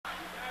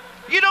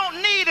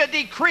a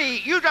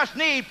decree. You just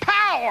need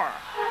power.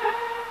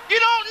 You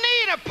don't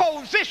need a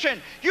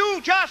position.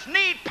 You just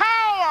need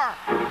power.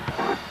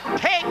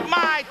 Take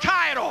my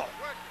title.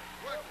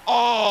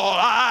 All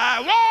I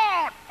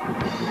want.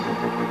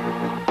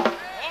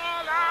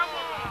 All I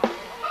want.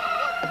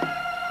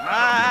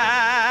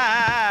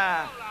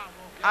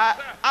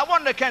 I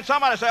wonder, can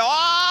somebody say, all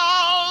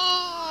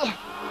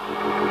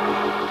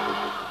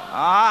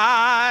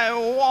I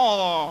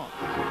want?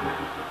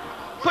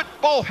 Put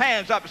both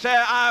hands up and say,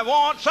 I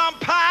want some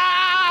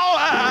power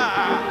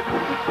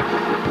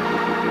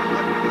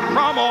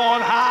from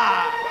on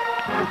high.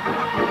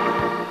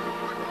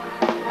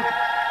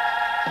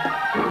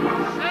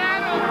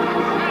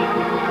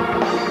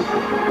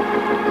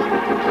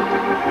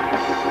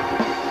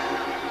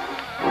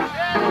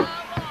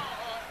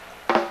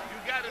 You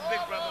got it,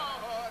 big brother.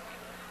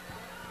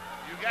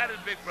 You got it,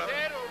 big brother.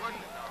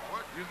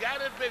 You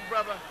got it, big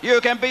brother.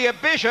 You can be a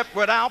bishop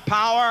without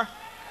power.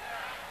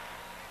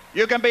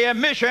 You can be a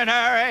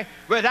missionary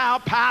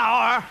without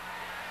power.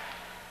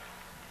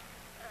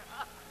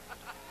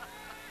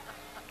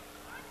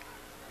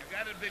 You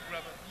got it, big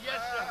brother.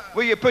 Yes, sir.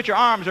 Will you put your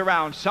arms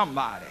around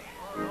somebody?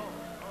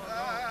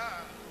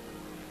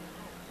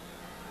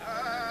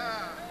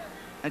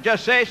 And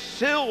just say,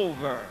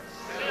 silver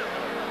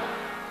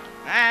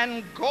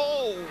and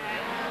gold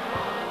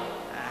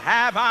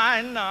have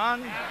I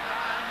none,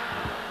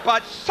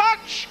 but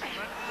such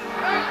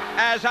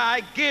as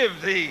I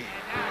give thee.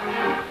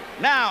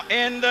 Now,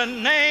 in the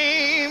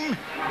name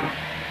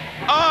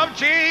of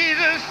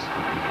Jesus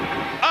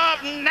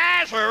of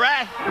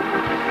Nazareth,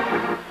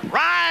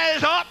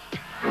 rise up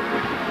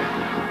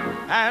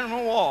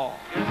and walk.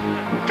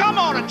 Come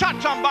on and touch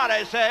somebody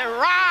and say,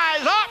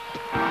 rise up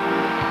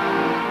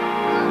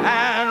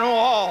and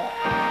walk.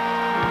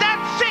 That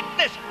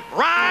sickness,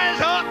 rise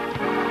up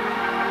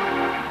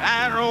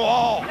and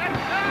walk.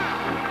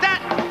 That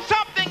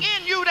something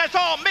in you that's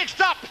all mixed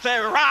up, say,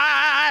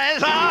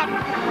 rise up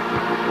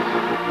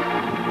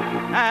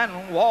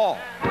and walk.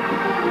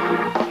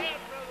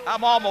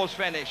 I'm almost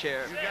finished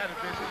here. You got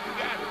it, Bishop. You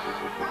got it.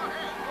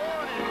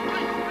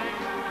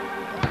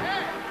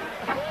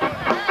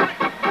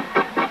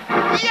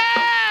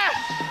 Yes!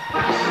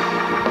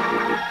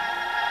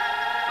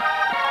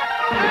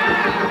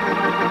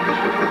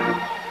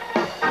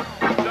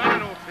 You done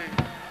it, OT.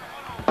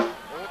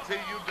 OT,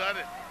 you done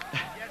it.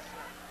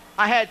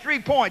 I had 3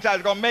 points I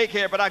was going to make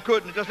here, but I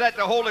couldn't. Just let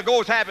the Holy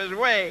Ghost have his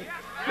way.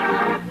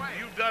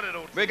 You done it,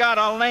 OT. We got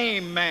a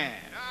lame man.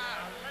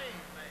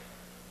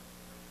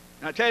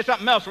 Now, I'll tell you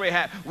something else we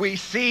have. We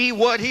see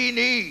what he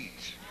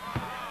needs.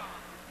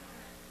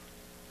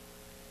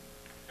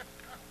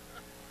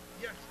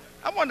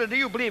 I wonder, do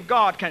you believe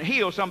God can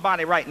heal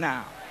somebody right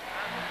now?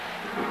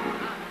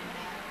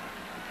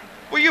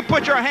 Will you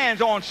put your hands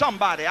on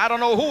somebody? I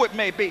don't know who it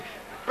may be.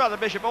 Brother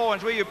Bishop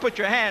Owens, will you put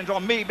your hands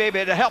on me,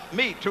 baby, to help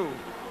me too?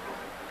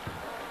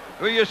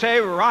 Will you say,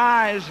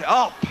 rise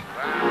up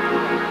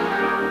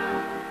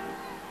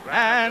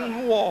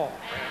and walk?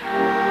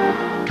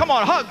 Come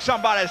on, hug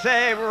somebody.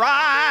 Say,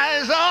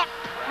 rise up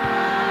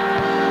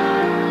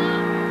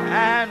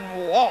and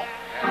walk.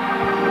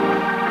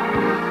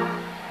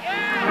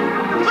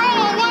 Throw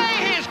away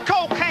his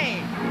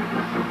cocaine.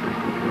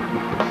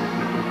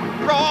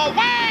 Throw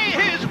away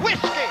his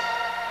whiskey.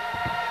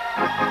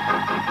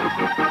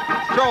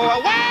 Throw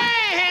away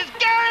his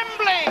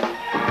gambling.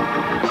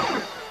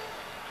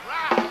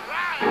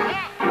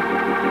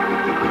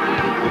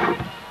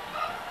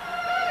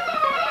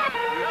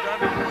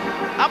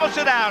 I'm going to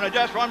sit down in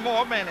just one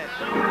more minute.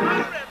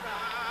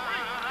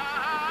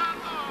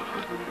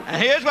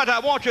 And here's what I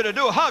want you to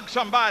do. Hug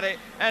somebody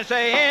and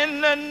say,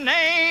 in the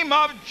name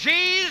of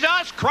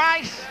Jesus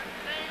Christ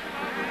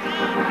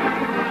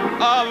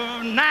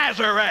of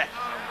Nazareth.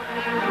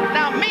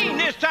 Now mean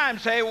this time,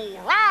 say,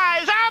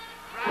 rise up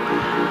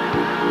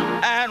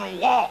and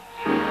walk.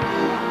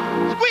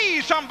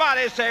 Squeeze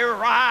somebody, say,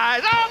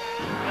 rise up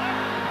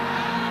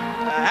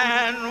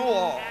and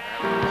walk.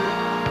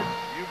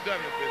 You've done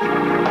it, Bishop.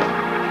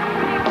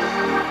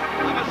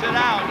 I'm going to sit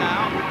down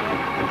now.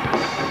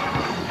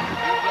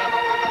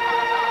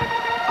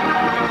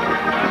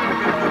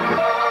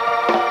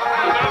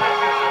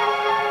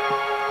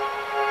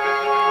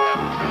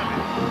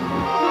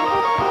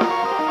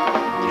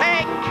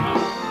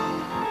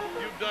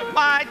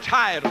 My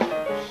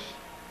titles,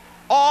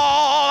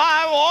 all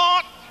I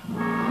want,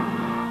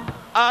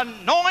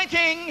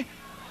 anointing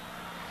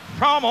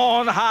from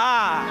on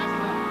high.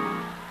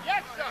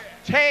 Yes, sir.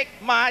 Take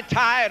my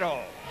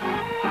title,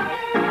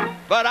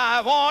 but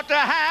I want to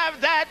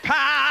have that power.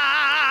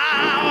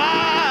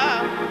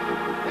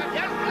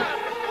 Yes, sir.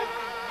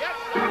 Yes,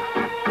 sir.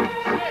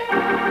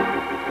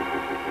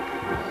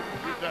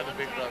 You've done it,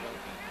 big brother.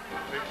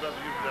 Big brother,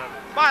 you've done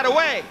it. By the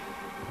way,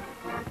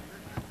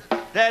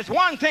 there's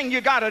one thing you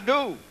got to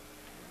do.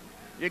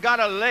 You got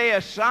to lay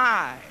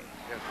aside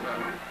Yes,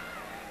 sir.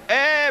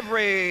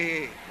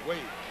 every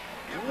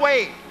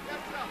weight,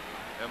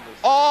 And the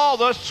all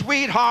the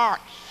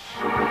sweethearts,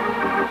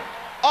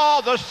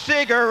 all the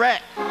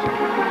cigarettes,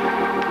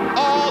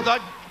 all the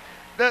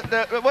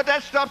what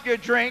that stuff you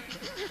drink?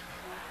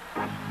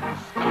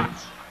 Scotch.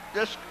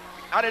 Just,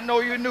 I didn't know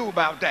you knew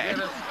about that. Yeah,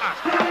 that's scotch.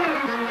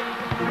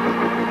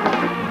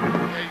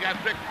 Yeah, you got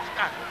to drink the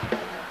scotch.